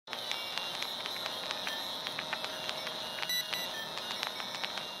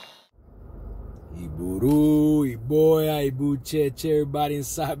Iburu, Iboya, Ibuche, everybody in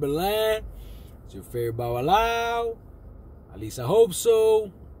Cyberland. It's your favorite Bawalao. At least I hope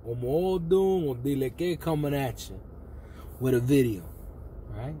so. Omoodun, Odileke coming at you with a video.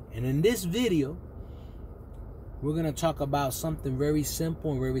 Right? And in this video, we're going to talk about something very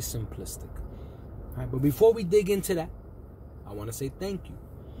simple and very simplistic. Right? But before we dig into that, I want to say thank you.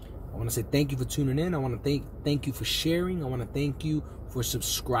 I want to say thank you for tuning in. I want to thank you for sharing. I want to thank you for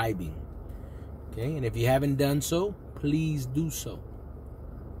subscribing. Okay, and if you haven't done so, please do so.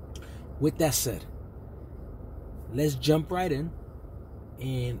 With that said, let's jump right in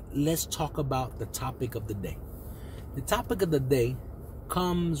and let's talk about the topic of the day. The topic of the day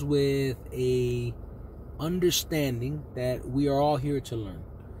comes with a understanding that we are all here to learn.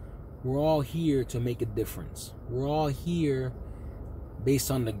 We're all here to make a difference. We're all here based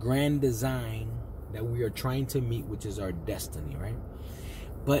on the grand design that we are trying to meet, which is our destiny, right?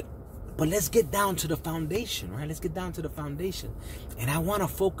 But let's get down to the foundation, right? Let's get down to the foundation. And I want to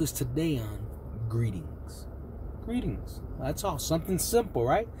focus today on greetings. Greetings. That's all. Something simple,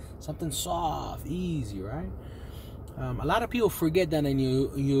 right? Something soft, easy, right? A lot of people forget that in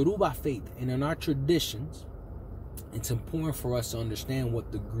Yoruba faith and in our traditions, it's important for us to understand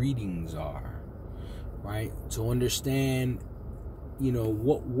what the greetings are, right? To understand,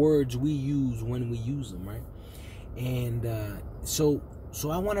 what words we use when we use them, right? And so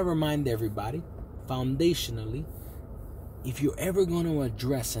I want to remind everybody, foundationally, if you're ever going to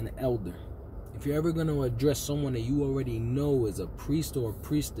address an elder, if you're ever going to address someone that you already know is a priest or a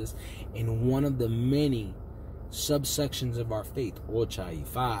priestess in one of the many subsections of our faith, Osha,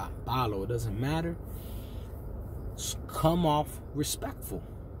 Ifa, Palo, it doesn't matter, come off respectful.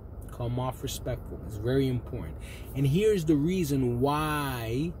 Come off respectful. It's very important. And here's the reason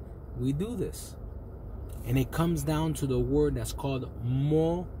why we do this. And it comes down to the word that's called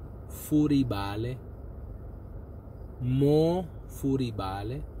mo furibale. Mo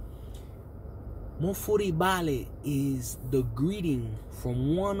furibale. Mo furibale is the greeting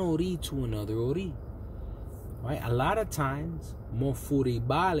from one ori to another ori. Right? A lot of times, mo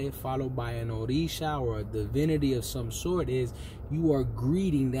furibale followed by an orisha or a divinity of some sort is you are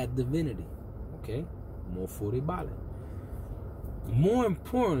greeting that divinity. Okay? Mo furibale. More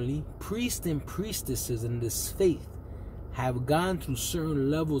importantly, priests and priestesses in this faith have gone through certain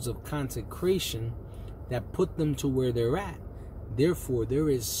levels of consecration that put them to where they're at. Therefore, there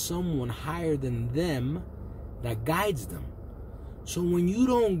is someone higher than them that guides them. So when you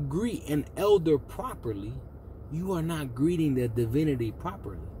don't greet an elder properly, you are not greeting the divinity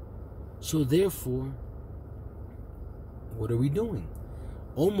properly. So therefore, what are we doing?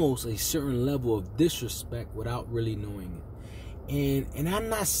 Almost a certain level of disrespect without really knowing it. And I'm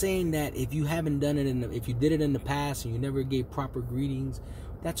not saying that if you haven't done it if you did it in the past and you never gave proper greetings,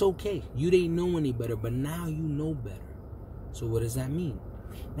 that's okay. You didn't know any better, but now you know better. So what does that mean?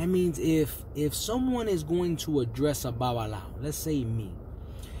 That means if someone is going to address a babalao, let's say me,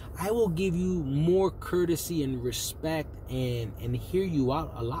 I will give you more courtesy and respect and hear you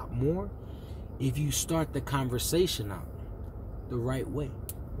out a lot more if you start the conversation out the right way,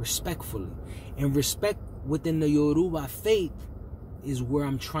 respectfully. And respect within the Yoruba faith is where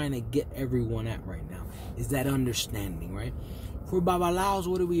I'm trying to get everyone at right now, is that understanding, right? For Babalaos,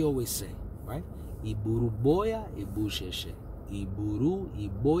 what do we always say, right? Iburu boya, ibusheshe. Iburu,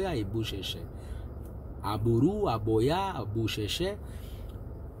 iboya, ibusheshe. Aburu, aboya, abusheshe.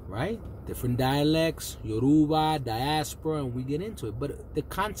 Right? Different dialects, Yoruba, diaspora, and we get into it. But the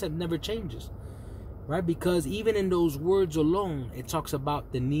concept never changes, right? Because even in those words alone, it talks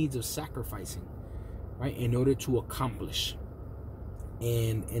about the needs of sacrificing, right? In order to accomplish.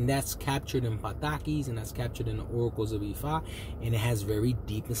 And that's captured in Patakis, and that's captured in the oracles of Ifa, and it has very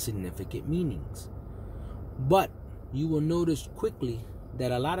deep and significant meanings. But you will notice quickly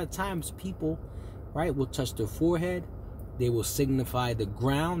that a lot of times people, right, will touch their forehead. They will signify the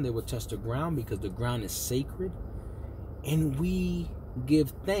ground. They will touch the ground because the ground is sacred. And we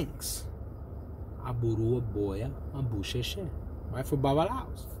give thanks. Aburu, aboya, abusheshe. Right? For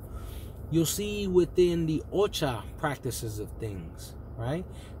Babalaos. You'll see within the Osha practices of things, right?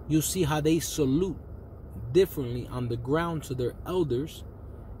 You'll see how they salute differently on the ground to their elders,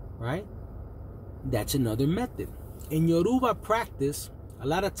 right? That's another method. In Yoruba practice, a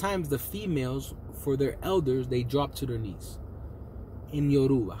lot of times the females, for their elders, they drop to their knees. In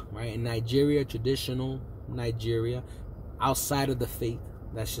Yoruba, right? In Nigeria, traditional Nigeria, outside of the faith,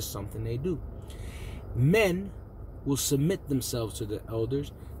 that's just something they do. Men will submit themselves to the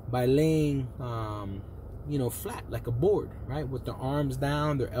elders by laying, flat like a board, right? With their arms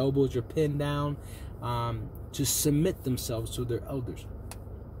down, their elbows are pinned down, to submit themselves to their elders.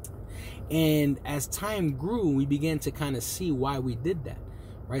 And as time grew, we began to kind of see why we did that,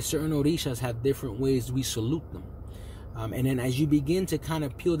 right? Certain orishas have different ways we salute them. And then as you begin to kind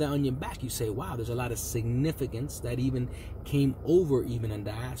of peel that onion back, you say, wow, there's a lot of significance that even came over even in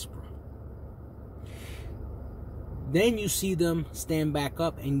diaspora. Then you see them stand back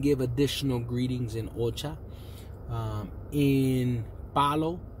up and give additional greetings in Osha. In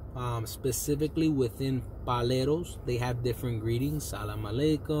Palo, specifically within Paleros, they have different greetings. Salam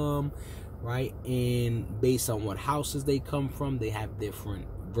alaikum, right? And based on what houses they come from, they have different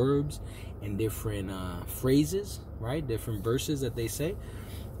verbs and different phrases, right? Different verses that they say.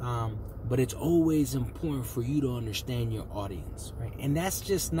 But it's always important for you to understand your audience, right? And that's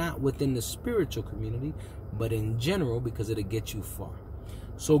just not within the spiritual community, but in general, because it'll get you far.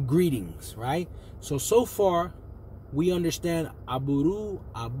 So greetings, right? So far, we understand Aburu,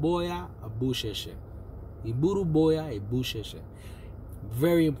 Aboya, Abusheshe. Iburu, Boya, Abusheshe.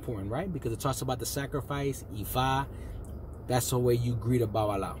 Very important, right? Because it talks about the sacrifice, Ifa. That's the way you greet a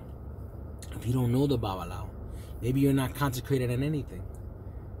Bawalao. If you don't know the Bawalao, maybe you're not consecrated in anything,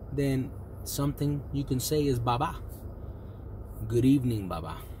 then something you can say is Baba. Good evening,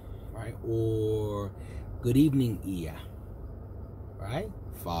 Baba. Right? Or good evening, Iya. Right?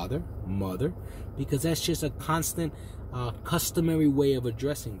 Father, mother. Because that's just a constant, customary way of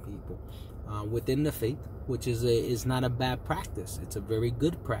addressing people within the faith, which is not a bad practice. It's a very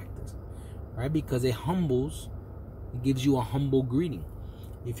good practice. Right? Because it humbles, it gives you a humble greeting.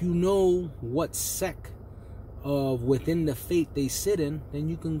 If you know what sect of within the faith they sit in, then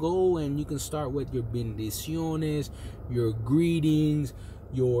you can go and you can start with your bendiciones, your greetings,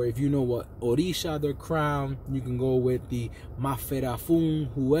 your, if you know what orisha their crown, you can go with the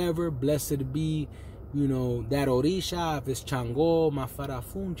maferafun, whoever, blessed be, you know, that orisha. If it's Chango,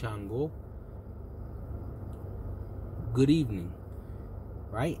 maferafun Chango, good evening,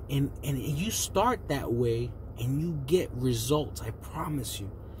 right? And you start that way and you get results, I promise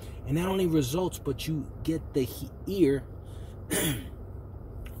you. And not only results, but you get the ear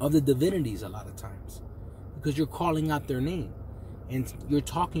of the divinities a lot of times, because you're calling out their name and you're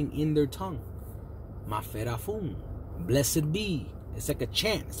talking in their tongue. Maferafun, blessed be. It's like a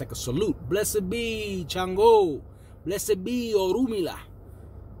chant. It's like a salute. Blessed be Chango. Blessed be Orumila.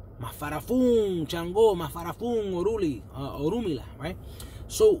 Mafarafun Chango. Mafarafun Orumila. Right?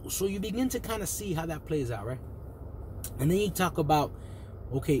 So you begin to kind of see how that plays out, right? And then you talk about,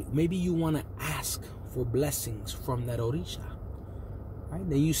 okay, maybe you want to ask for blessings from that orisha, right?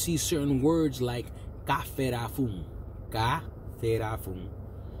 Then you see certain words like kaferafun, kaferafun.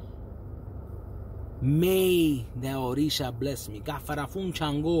 May that orisha bless me. Kaferafun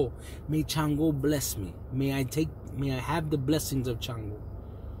Chango, may Chango bless me. May I have the blessings of Chango,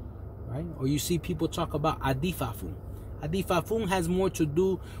 right? Or you see people talk about adifafun. Adifafun has more to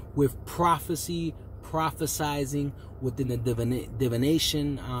do with prophecy, prophesizing within the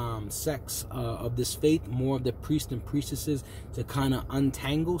divination sects of this faith, more of the priests and priestesses to kind of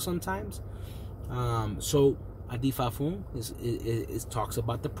untangle sometimes. So Adifafun is talks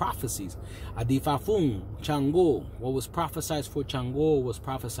about the prophecies. Adifafun, Chango, what was prophesied for Chango was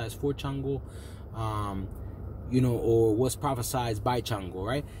prophesied for Chango, you know, or was prophesied by Chango,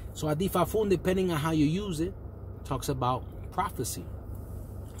 right? So Adifafun, depending on how you use it, talks about prophecy.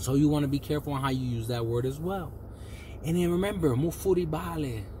 So you want to be careful on how you use that word as well. And then remember,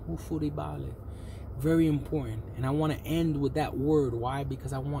 mufuribale, mufuribale. Very important. And I want to end with that word. Why?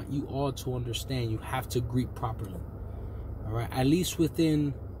 Because I want you all to understand you have to greet properly. All right? At least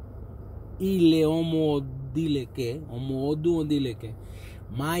within ile omo dileke, omo odu dileke,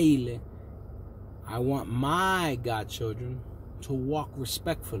 my ile, I want my godchildren to walk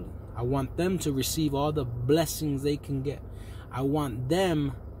respectfully. I want them to receive all the blessings they can get. I want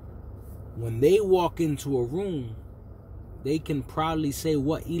them, when they walk into a room, they can proudly say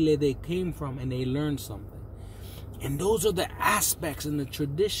what ile they came from and they learned something. And those are the aspects and the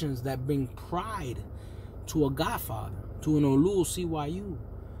traditions that bring pride to a godfather, to an Olu CYU,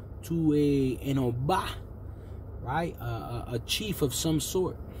 to an Oba, right? A chief of some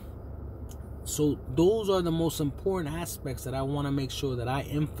sort. So those are the most important aspects that I want to make sure that I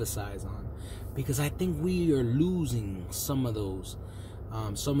emphasize on, because I think we are losing some of those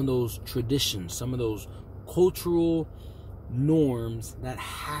traditions, some of those cultural norms that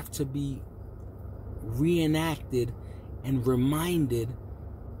have to be reenacted and reminded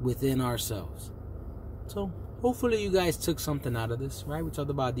within ourselves. So hopefully you guys took something out of this, right? We talked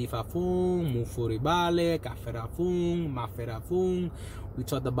about difafung, mufuribale, kaferafung, maferafung. We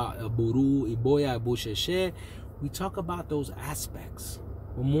talked about aburu, iboya, abusheshe. We talk about those aspects.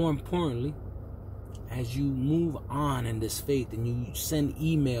 But more importantly, as you move on in this faith and you send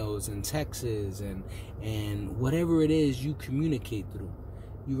emails and texts and whatever it is you communicate through,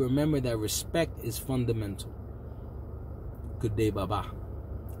 you remember that respect is fundamental. Good day, Baba.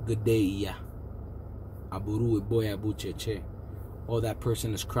 Good day, Iya. Aburu Iboya Bucheche. Oh, that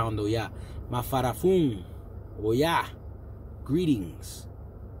person is crowned Oya. Mafarafun Oya. Greetings.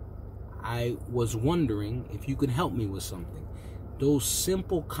 I was wondering if you could help me with something. Those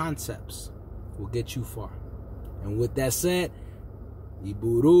simple concepts will get you far. And with that said,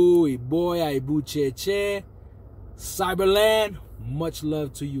 Iburu, Iboya, Ibucheche, Cyberland, much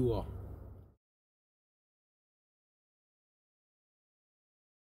love to you all.